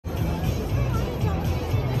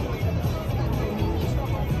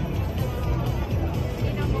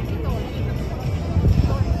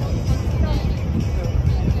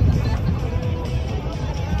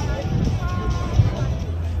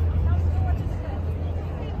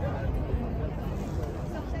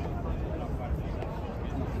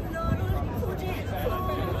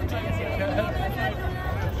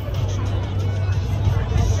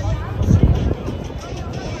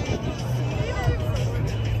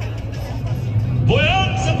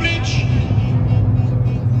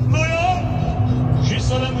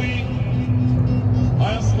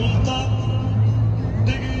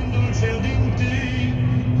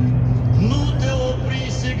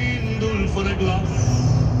glas.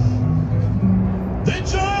 De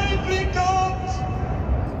ce-ai plecat?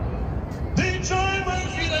 De ce-ai mai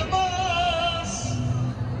fi rămas?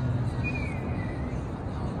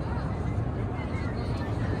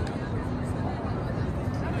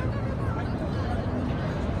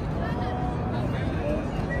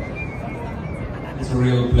 It's a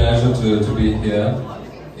real pleasure to be here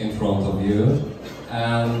in front of you,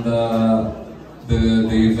 and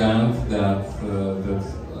the event that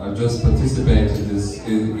I just participated this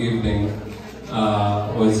evening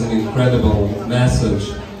was an incredible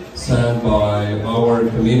message sent by our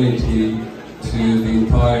community to the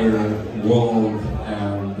entire world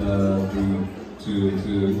and to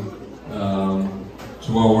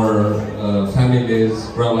our families,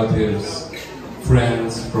 relatives,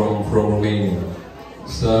 friends from Romania.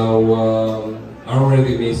 So I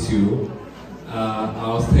already miss you.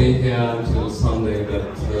 I'll stay here until Sunday, but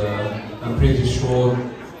I'm pretty sure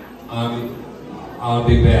I'll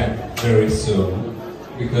be back very soon,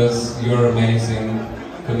 because you're amazing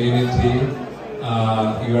community.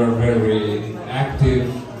 You're very active,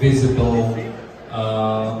 visible,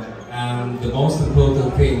 and the most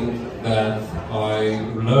important thing that I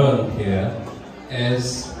learned here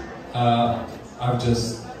is I've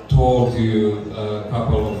just told you a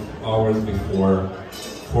couple of hours before,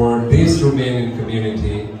 for this Romanian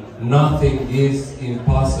community, nothing is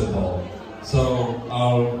impossible. So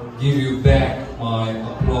I'll give you back my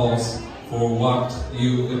applause for what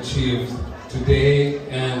you achieved today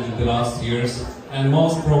and the last years, and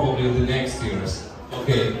most probably the next years.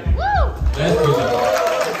 Okay, let's do that.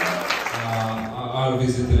 I'll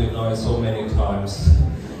visit Illinois so many times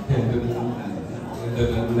in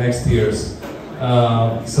the next years.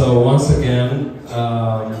 So once again,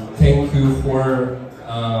 thank you for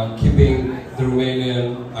keeping the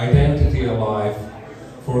Romanian identity alive,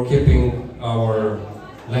 for keeping our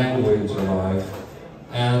language alive,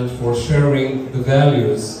 and for sharing the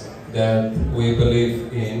values that we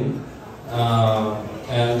believe in,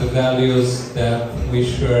 and the values that we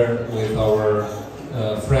share with our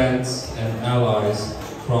friends and allies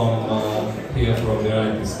from here from the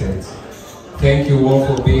United States. Thank you all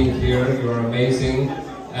for being here. You're amazing,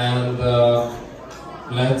 and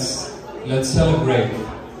let's celebrate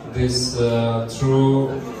this true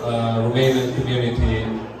Romanian community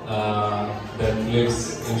that lives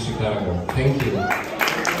in Chicago. Thank you.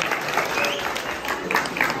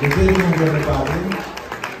 Good evening, everybody.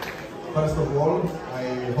 First of all, I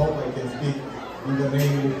hope I can speak in the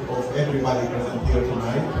name of everybody present here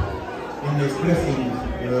tonight in expressing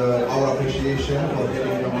our appreciation for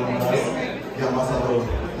having among us the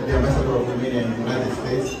ambassador of Romania in the United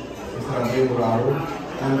States, Mr. Andrei Muraru,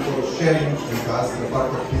 and for sharing with us a part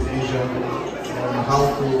of his vision on how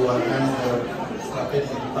to advance the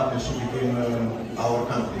strategic partnership between our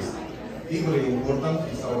countries. Equally important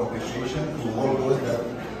is our appreciation to all those that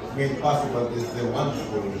made possible the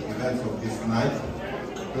wonderful events of this night,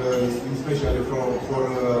 especially for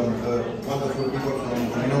wonderful people from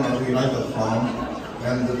the United Fund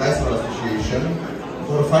and the Diaspora Association,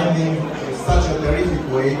 for finding such a terrific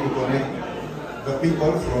way to connect the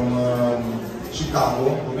people from Chicago,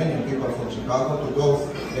 Romanian people from Chicago, to those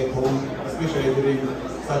back home, especially during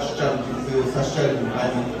such challenging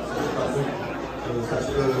times, such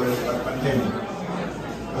pandemic.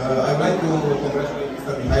 I would like to congratulate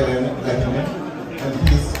Mr. Mihai Lehinen and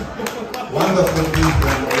his wonderful team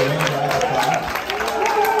from Romania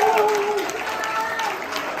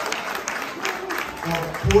for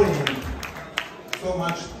pouring so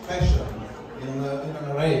much passion in an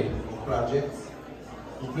array of projects,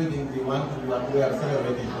 including the one we are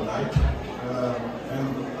celebrating tonight, and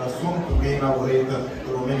soon to be inaugurated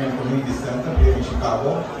the Romanian Community Center here in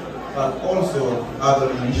Chicago, but also other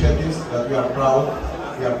initiatives that we are proud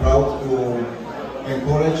to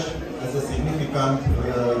encourage as a significant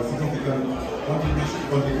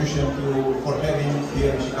contribution for having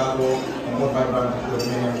here in Chicago a more vibrant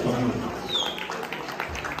Romanian community.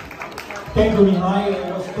 Thank you, Mihai.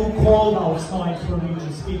 It was too cold outside for me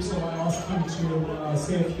to speak, so I asked him to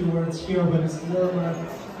say a few words here, but it's warmer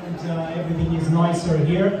and everything is nicer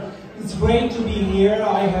here. It's great to be here.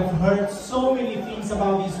 I have heard so many things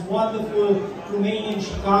about this wonderful Romanian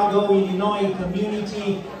Chicago, Illinois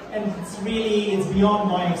community, and it's beyond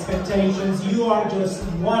my expectations. You are just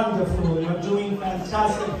wonderful. You're doing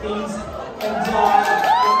fantastic things, and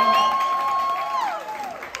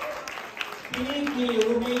believe me,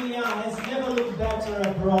 Romania has never looked better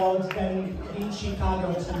abroad than in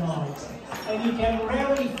Chicago tonight. And you can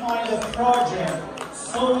rarely find a project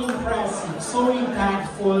so impressive, so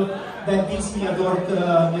impactful that this Mi-ador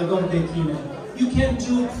de tine. You can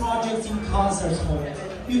do projects in concert for it.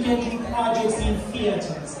 You can do projects in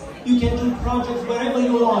theaters. You can do projects wherever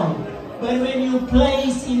you want. But when you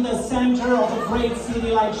place in the center of a great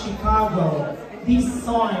city like Chicago, this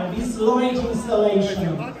sign, this light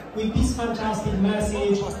installation, with this fantastic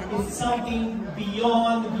message, is something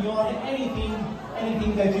beyond anything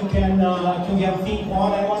that you can think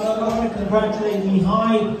on. I want to congratulate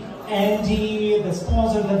Mihai, Andy, the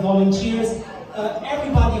sponsors, the volunteers,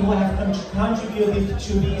 everybody who have contributed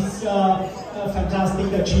to this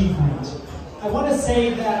fantastic achievement. I want to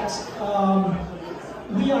say that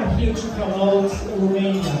we are here to promote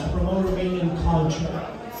Romania, to promote Romanian culture.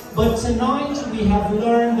 But tonight we have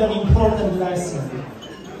learned an important lesson.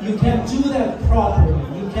 You can do that properly,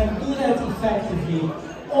 you can do that effectively,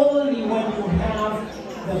 only when you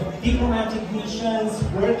have the diplomatic missions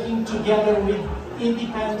working together with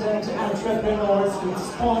independent entrepreneurs, with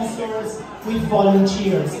sponsors, with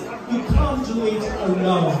volunteers. You can't do it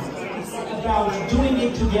alone. It's about doing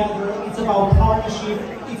it together, it's about partnership,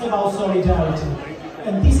 it's about solidarity.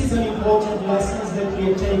 And this is an important lesson that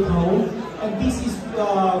we take home, and this is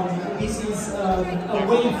a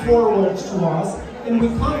way forward to us. And we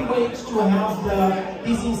can't wait to have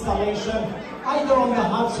this installation either on the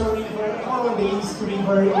Hudson River or on the East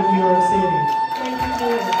River in New York City.